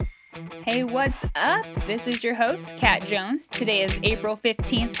Hey, what's up? This is your host, Kat Jones. Today is April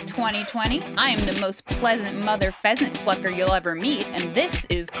 15th, 2020. I am the most pleasant mother pheasant plucker you'll ever meet, and this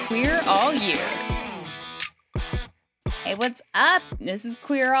is Queer All Year. Hey, what's up? This is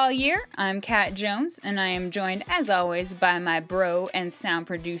Queer All Year. I'm Kat Jones, and I am joined, as always, by my bro and sound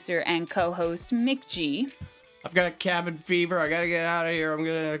producer and co-host, Mick G. I've got cabin fever. I gotta get out of here. I'm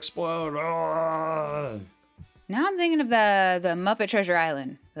gonna explode. Now I'm thinking of the Muppet Treasure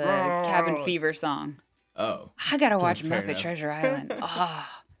Island, the cabin fever song. Oh. I gotta watch Muppet enough. Treasure Island. I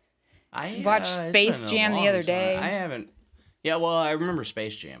watched It's Space been a Jam the long other time. day. I haven't. Yeah, well, I remember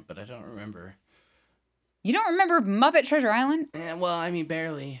Space Jam, but I don't remember. You don't remember Muppet Treasure Island? Yeah, well, I mean,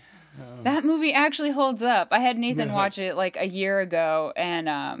 barely. That movie actually holds up. I had Nathan watch it like a year ago, and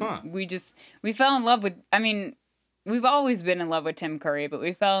we fell in love with. I mean, we've always been in love with Tim Curry, but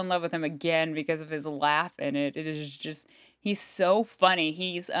we fell in love with him again because of his laugh in it. It is just, he's so funny.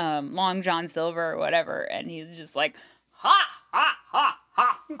 He's Long John Silver or whatever, and he's just like, ha, ha, ha,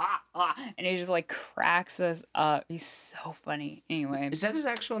 ha, ha, ha. And he just like cracks us up. He's so funny. Anyway. Is that his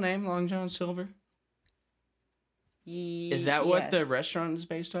actual name, Long John Silver? Is that what the restaurant is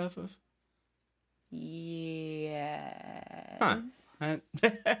based off of? Yes. Huh.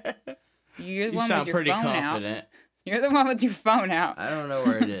 You're the You one sound with your pretty phone confident. out. You're the one with your phone out. I don't know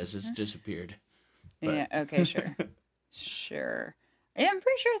where it is. It's disappeared. But... Yeah, okay, sure. Sure. Yeah, I'm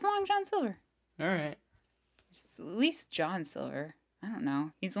pretty sure it's Long John Silver. All right. It's at least John Silver. I don't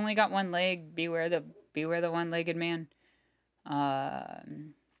know. He's only got one leg. Beware the one-legged man.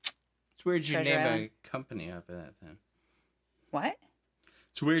 It's weird you Treasure name Island. a company after that then. What?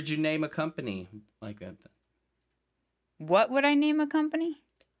 It's weird you name a company like that then. What would I name a company?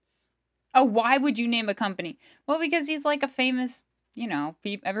 Oh, why would you name a company? Well, because he's like a famous,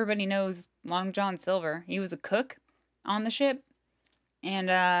 everybody knows Long John Silver. He was a cook on the ship. And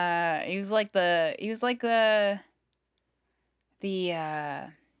he was like the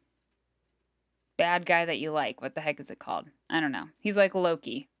bad guy that you like. What the heck is it called? I don't know. He's like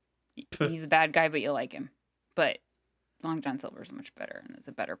Loki. He's a bad guy, but you like him. But Long John Silver is much better, and it's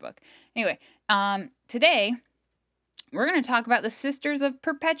a better book. Anyway, today we're going to talk about the Sisters of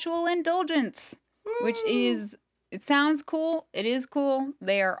Perpetual Indulgence, which is, it sounds cool. It is cool.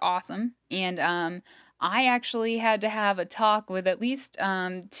 They are awesome. And I actually had to have a talk with at least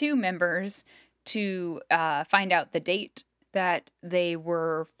 2 members to find out the date that they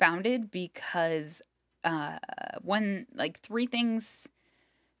were founded, because 3 things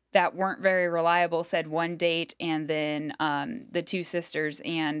that weren't very reliable said one date, and then the 2 sisters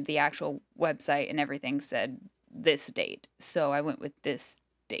and the actual website and everything said this date. So I went with this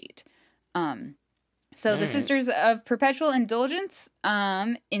date. So the Sisters of Perpetual Indulgence,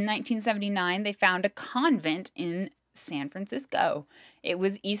 in 1979, they found a convent in San Francisco. It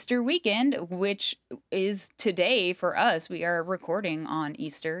was Easter weekend, which is today for us. We are recording on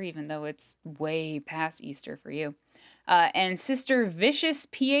Easter, even though it's way past Easter for you. And Sister Vicious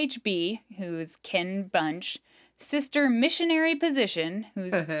PHB, who's Ken Bunch, Sister Missionary Position,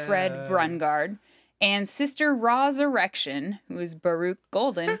 who's Fred Brungard, and Sister Rawsurrection, who is Baruch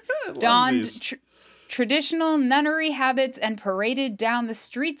Golden, donned traditional nunnery habits and paraded down the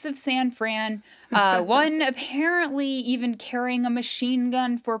streets of San Fran, one apparently even carrying a machine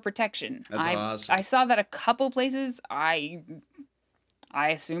gun for protection. That's awesome. I saw that a couple places. I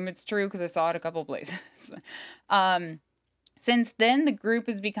assume it's true because I saw it a couple places. Since then, the group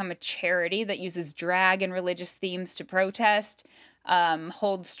has become a charity that uses drag and religious themes to protest,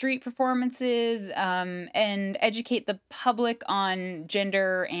 hold street performances, and educate the public on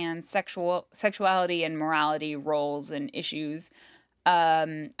gender and sexuality and morality roles and issues.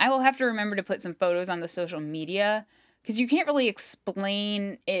 I will have to remember to put some photos on the social media, because you can't really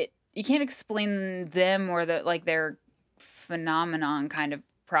explain it. You can't explain them or their phenomenon kind of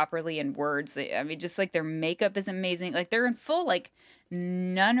properly in words. I mean, just like their makeup is amazing. Like they're in full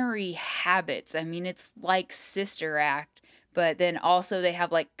nunnery habits. I mean, it's like Sister Act, but then also they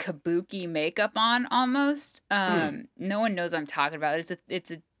have like kabuki makeup on almost. No one knows what I'm talking about.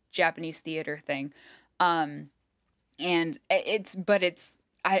 It's a Japanese theater thing. And it's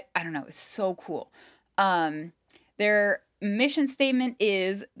I don't know, it's so cool. Their mission statement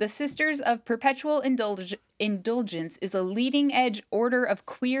is: the Sisters of Perpetual Indulgence is a leading-edge order of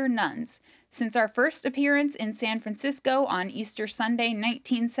queer nuns. Since our first appearance in San Francisco on Easter Sunday,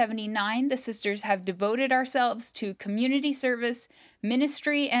 1979, the sisters have devoted ourselves to community service,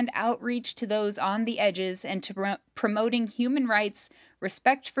 ministry, and outreach to those on the edges, and to promoting human rights,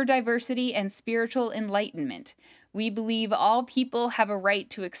 respect for diversity, and spiritual enlightenment. We believe all people have a right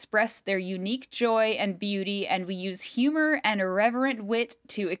to express their unique joy and beauty, and we use humor and irreverent wit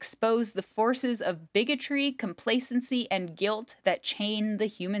to expose the forces of bigotry, complacency, and guilt that chain the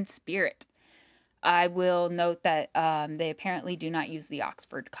human spirit. I will note that they apparently do not use the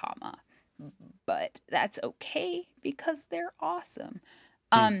Oxford comma, but that's okay because they're awesome.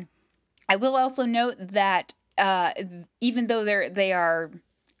 I will also note that even though they are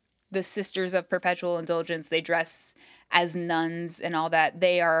the Sisters of Perpetual Indulgence, they dress as nuns and all that.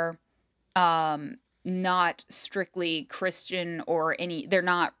 They are not strictly Christian or they're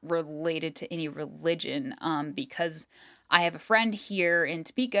not related to any religion, because I have a friend here in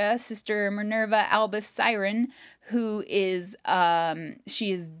Topeka, Sister Minerva Albus Siren, who is,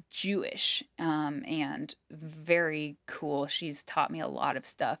 she is Jewish, and very cool. She's taught me a lot of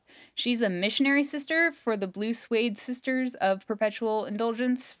stuff. She's a missionary sister for the Blue Suede Sisters of Perpetual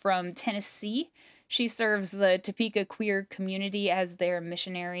Indulgence from Tennessee. She serves the Topeka queer community as their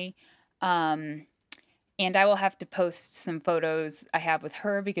missionary. And I will have to post some photos I have with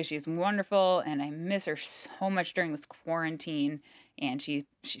her because she's wonderful and I miss her so much during this quarantine. And she's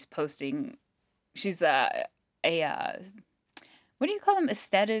posting. She's what do you call them?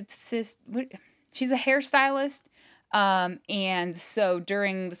 Aestheticist. She's a hairstylist. And so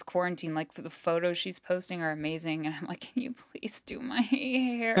during this quarantine, like the photos she's posting are amazing. And I'm like, can you please do my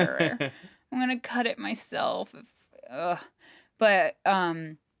hair? I'm gonna cut it myself. But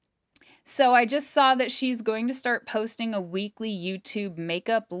so I just saw that she's going to start posting a weekly YouTube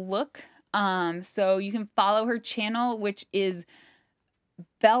makeup look. So you can follow her channel, which is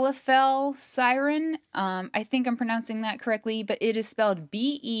Bellafel Siren. I think I'm pronouncing that correctly, but it is spelled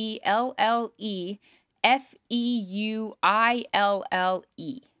Bellefeuille.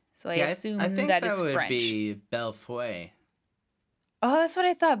 So I assume I think that that is would French. be Belfoy. Oh, that's what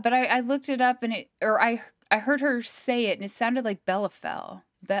I thought, but I looked it up and I heard her say it and it sounded like Bellafel.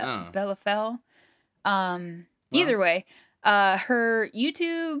 Bellafel. Either way, her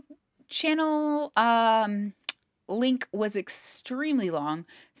YouTube channel link was extremely long,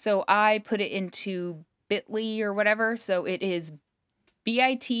 so I put it into bit.ly or whatever. So it is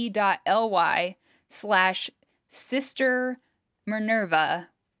bit.ly/sister Minerva,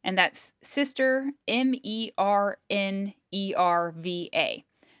 and that's sister MERNERVA.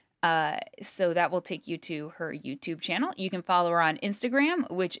 So that will take you to her YouTube channel. You can follow her on Instagram,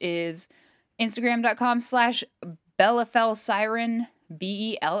 which is instagram.com/BellafellSiren,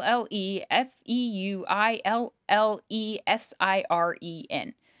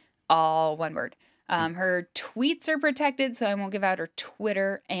 BELLEFEUILLESIREN. All one word. Her tweets are protected, so I won't give out her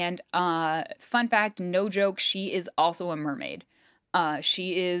Twitter. And fun fact, no joke, she is also a mermaid.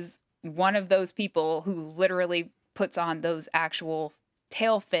 She is one of those people who literally puts on those actual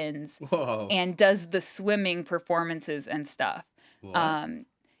tail fins. Whoa. And does the swimming performances and stuff. What?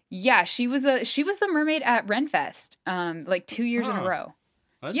 Yeah, she was the mermaid at Renfest, like 2 years in a row.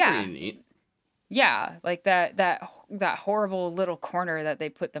 That's pretty neat. Yeah, like that horrible little corner that they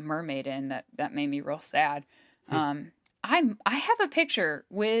put the mermaid in that made me real sad. I have a picture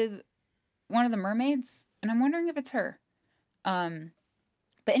with one of the mermaids, and I'm wondering if it's her. But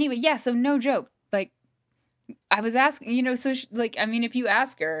anyway, yeah. So no joke, like I was asking, so if you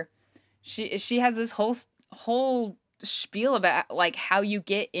ask her, she has this whole spiel about like how you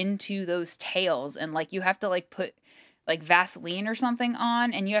get into those tails, and like you have to like put like Vaseline or something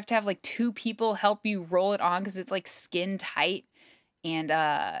on, and you have to have like two people help you roll it on because it's like skin tight, and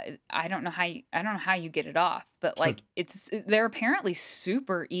I don't know how you get it off, but like they're apparently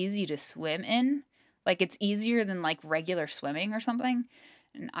super easy to swim in, like it's easier than like regular swimming or something.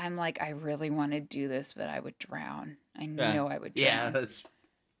 And I'm like, I really want to do this, but I would drown. I know I would drown. Yeah,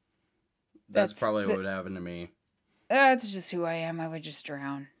 that's probably what would happen to me. That's just who I am. I would just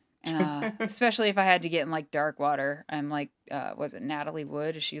drown. Especially if I had to get in like dark water. I'm like, was it Natalie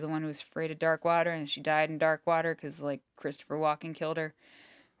Wood? Is she the one who was afraid of dark water and she died in dark water because like Christopher Walken killed her?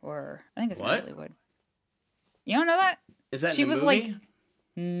 Or I think it's Natalie Wood. You don't know that? Is that she in the was movie? Like,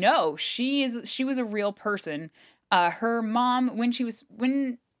 no, she was a real person. Her mom, when she was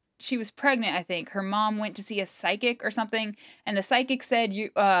pregnant, I think her mom went to see a psychic or something, and the psychic said,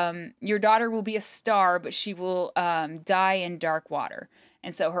 your daughter will be a star, but she will die in dark water.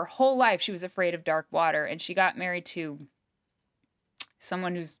 And so her whole life she was afraid of dark water, and she got married to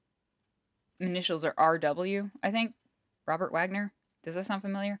someone who's initials are RW, I think. Robert Wagner. Does that sound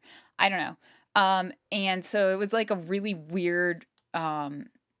familiar? I don't know. And so it was like a really weird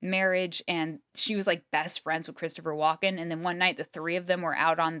marriage, and she was like best friends with Christopher Walken. And then one night, the three of them were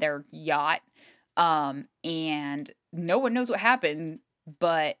out on their yacht, and no one knows what happened,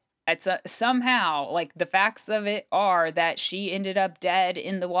 but somehow, like the facts of it are that she ended up dead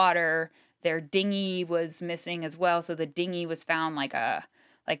in the water. Their dinghy was missing as well, so the dinghy was found like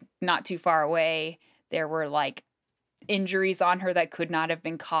not too far away. There were like injuries on her that could not have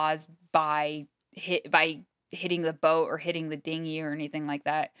been caused by hitting the boat or hitting the dinghy or anything like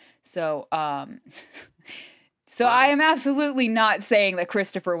that. So so I Wow. am absolutely not saying that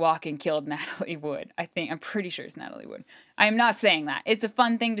Christopher Walken killed Natalie Wood. I'm pretty sure it's Natalie Wood. I am not saying that. It's a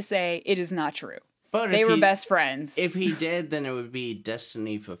fun thing to say. It is not true. But They were best friends. if he did, then it would be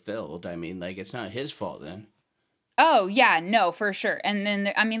destiny fulfilled. I mean, like, it's not his fault then. Oh, yeah, no, for sure. And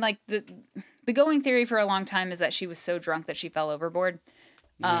then I mean, like the going theory for a long time is that she was so drunk that she fell overboard.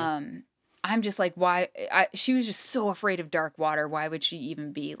 Yeah. I'm just like, why? She was just so afraid of dark water. Why would she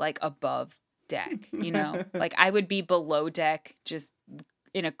even be like above deck? You know, like I would be below deck, just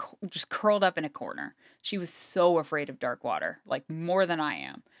just curled up in a corner. She was so afraid of dark water, like more than I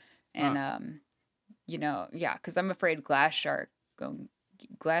am. And Huh. you know, yeah, because I'm afraid of glass shark. Going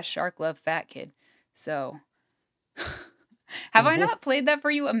glass shark love fat kid. So have I not played that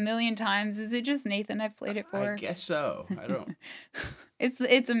for you a million times? Is it just Nathan I've played it I for? guess so. I don't.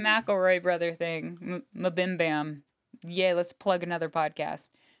 It's a McElroy brother thing. Mabim bam. Yeah, let's plug another podcast.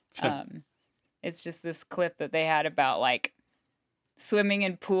 Um, it's just this clip that they had about like swimming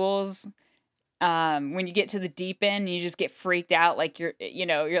in pools. When you get to the deep end, you just get freaked out. Like you're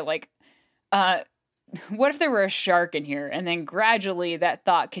like, uh, what if there were a shark in here? And then gradually that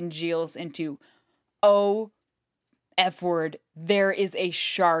thought congeals into, oh F word, there is a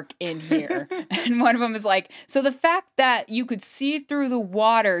shark in here. And one of them is like, so the fact that you could see through the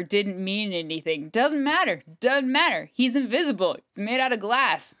water didn't mean anything. Doesn't matter. Doesn't matter. He's invisible. He's made out of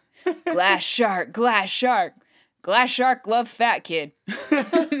glass. Glass shark, glass shark. Glass shark love fat kid.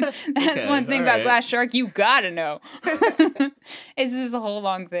 That's Okay. one thing All about right. glass shark you gotta know. It's just a whole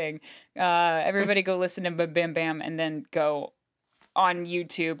long thing. Everybody go listen to Bim Bam and then go on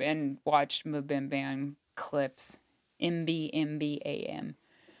YouTube and watch Bim Bam clips. MBMBAM.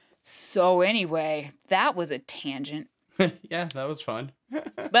 So anyway, that was a tangent. Yeah, that was fun.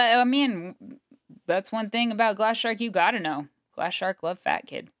 But I mean, that's one thing about Glass Shark you gotta know. Glass Shark love fat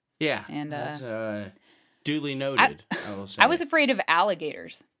kid. Yeah, And that's duly I noted. I will I was say. afraid of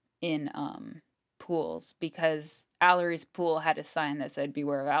alligators in pools because Allery's pool had a sign that said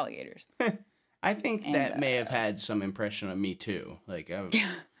beware of alligators. I think And that may have had some impression on me too. Like I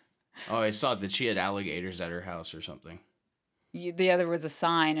always thought that she had alligators at her house or something. the other was a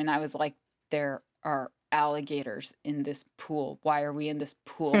sign and I was like, there are alligators in this pool. Why are we in this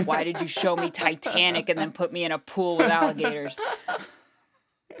pool? Why did you show me Titanic and then put me in a pool with alligators?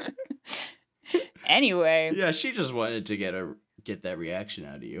 Anyway, Yeah, she just wanted to get that reaction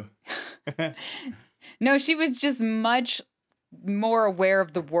out of you. no, she was just much more aware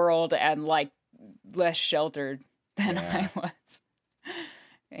of the world and like less sheltered than Yeah, I was.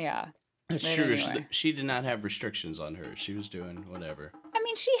 Yeah. that's But true. anyway, She did not have restrictions on her. She was doing whatever. I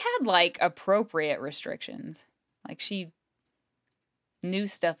mean, she had like appropriate restrictions. Like she knew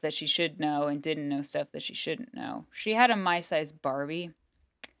stuff that she should know and didn't know stuff that she shouldn't know. She had a my size Barbie.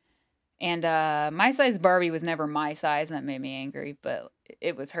 And my size Barbie was never my size, and that made me angry, but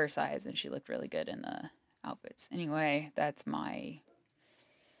it was her size, and she looked really good in the outfits. Anyway, that's my.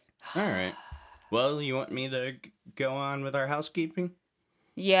 All right. Well, you want me to go on with our housekeeping?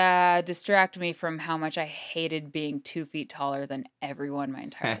 Yeah, distract me from how much I hated being 2 feet taller than everyone my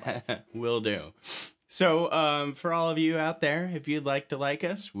entire life. Will do. So, for all of you out there, if you'd like to like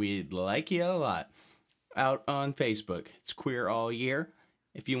us, we'd like you a lot. Out on Facebook, it's Queer All Year.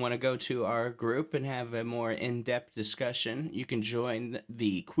 If you want to go to our group and have a more in-depth discussion, you can join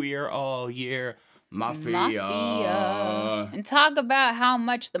the Queer All Year Mafia. Mafia. And talk about how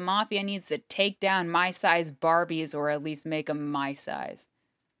much the mafia needs to take down my size Barbies or at least make them my size.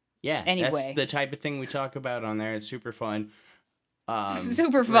 Yeah, that's Anyway, the type of thing we talk about on there. It's super fun.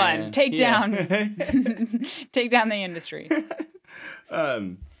 super fun. Take down take down the industry.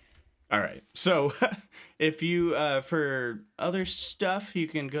 um, all right. So, if you for other stuff, you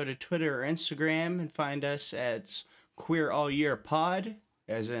can go to Twitter or Instagram and find us at Queer All Year Pod,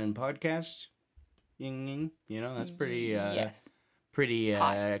 as in podcast. Ying ying. You know, that's Yes. pretty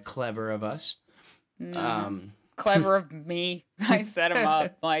Pod. clever of us. Uh-huh. Clever of me. I set him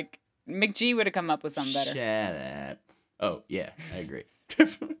up. Like McG would have come up with something better. Shut up. Oh yeah, I agree.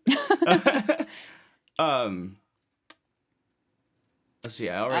 um, let's see.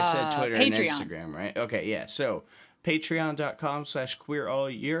 I already said Twitter and Patreon. Instagram, right? Okay, yeah. So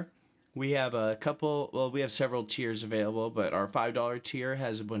patreon.com/queerallyear. We have we have several tiers available, but our $5 tier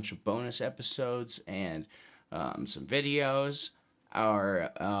has a bunch of bonus episodes and some videos.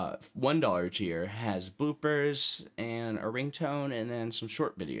 Our $1 tier has bloopers and a ringtone and then some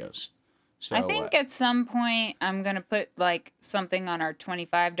short videos. So I think at some point I'm going to put like something on our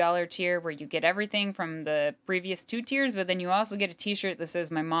 $25 tier where you get everything from the previous 2 tiers, but then you also get a t-shirt that says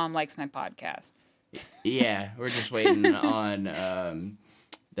my mom likes my podcast. yeah, we're just waiting on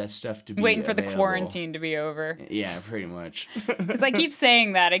that stuff to be Waiting for the available. quarantine to be over. Yeah, pretty much. Because I keep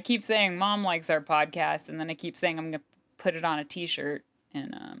saying that. I keep saying mom likes our podcast, and then I keep saying I'm going to put it on a t-shirt.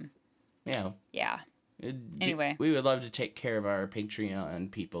 And, yeah. Anyway. We would love to take care of our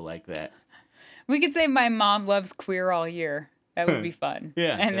Patreon people like that. We could say my mom loves queer all year. That would be fun.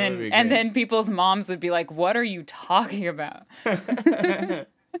 Yeah, and that then would be and great. then people's moms would be like, "What are you talking about?" That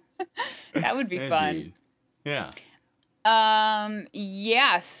would be fun. Yeah.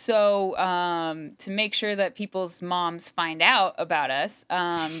 Yeah, so to make sure that people's moms find out about us,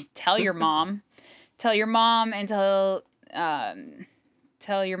 tell your mom. Tell your mom and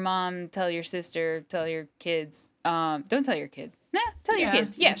tell your mom, tell your sister, tell your kids. Don't tell your kids. Nah, tell your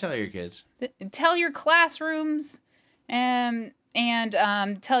kids. You can Yes. tell your kids. Tell your classrooms, and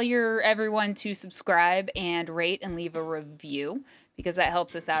tell your everyone to subscribe and rate and leave a review, because that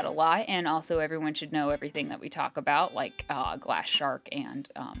helps us out a lot. And also everyone should know everything that we talk about, like glass shark and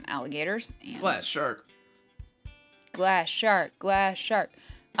alligators. And Glass shark. glass shark.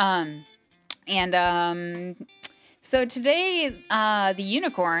 So today the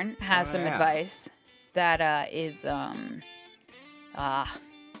unicorn has some advice that is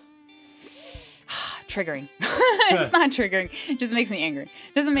triggering. It's not triggering. It just makes me angry.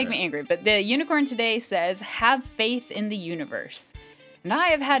 It doesn't make me angry. But the unicorn today says, have faith in the universe. And I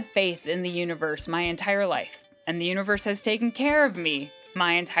have had faith in the universe my entire life. And the universe has taken care of me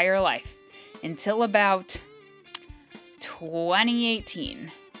my entire life. Until about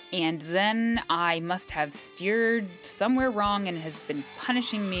 2018. And then I must have steered somewhere wrong and has been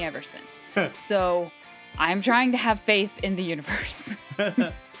punishing me ever since. So I'm trying to have faith in the universe.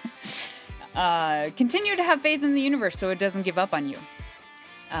 Continue to have faith in the universe so it doesn't give up on you.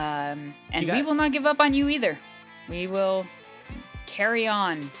 And we will not give up on you either. We will carry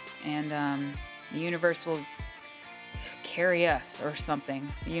on, and the universe will carry us or something.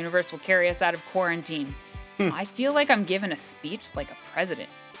 The universe will carry us out of quarantine. I feel like I'm giving a speech like a president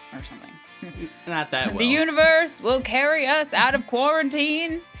or something. Not that well. The universe will carry us out of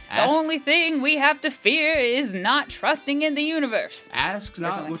quarantine. The only thing we have to fear is not trusting in the universe. Ask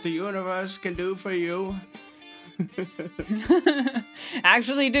not what the universe can do for you.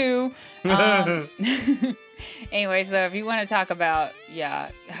 Actually do. Anyway, so if you want to talk about,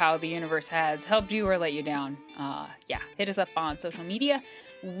 how the universe has helped you or let you down, hit us up on social media.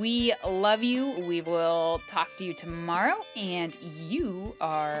 We love you. We will talk to you tomorrow, and you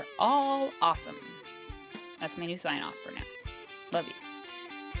are all awesome. That's my new sign off for now. Love you.